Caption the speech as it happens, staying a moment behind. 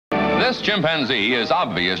This chimpanzee is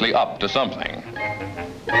obviously up to something.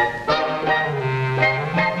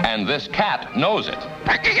 And this cat knows it.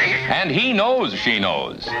 And he knows she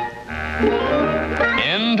knows.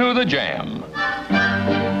 Into the jam.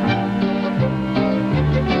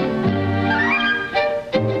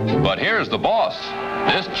 But here's the boss.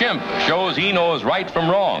 This chimp shows he knows right from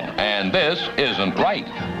wrong, and this isn't right.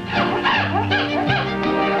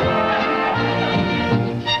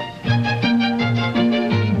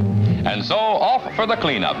 And so off for the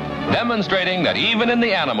cleanup, demonstrating that even in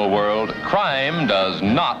the animal world, crime does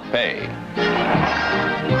not pay.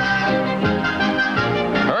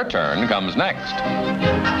 Her turn comes next.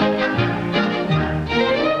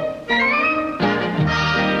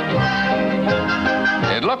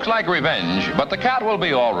 It looks like revenge, but the cat will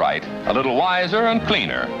be all right, a little wiser and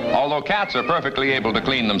cleaner, although cats are perfectly able to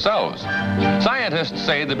clean themselves. Scientists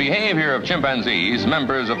say the behavior of chimpanzees,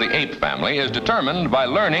 members of the ape family, is determined by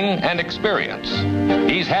learning and experience.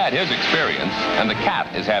 He's had his experience, and the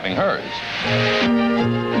cat is having hers.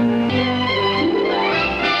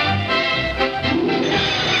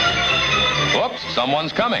 Oops,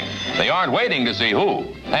 someone's coming. They aren't waiting to see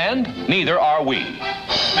who, and neither are we.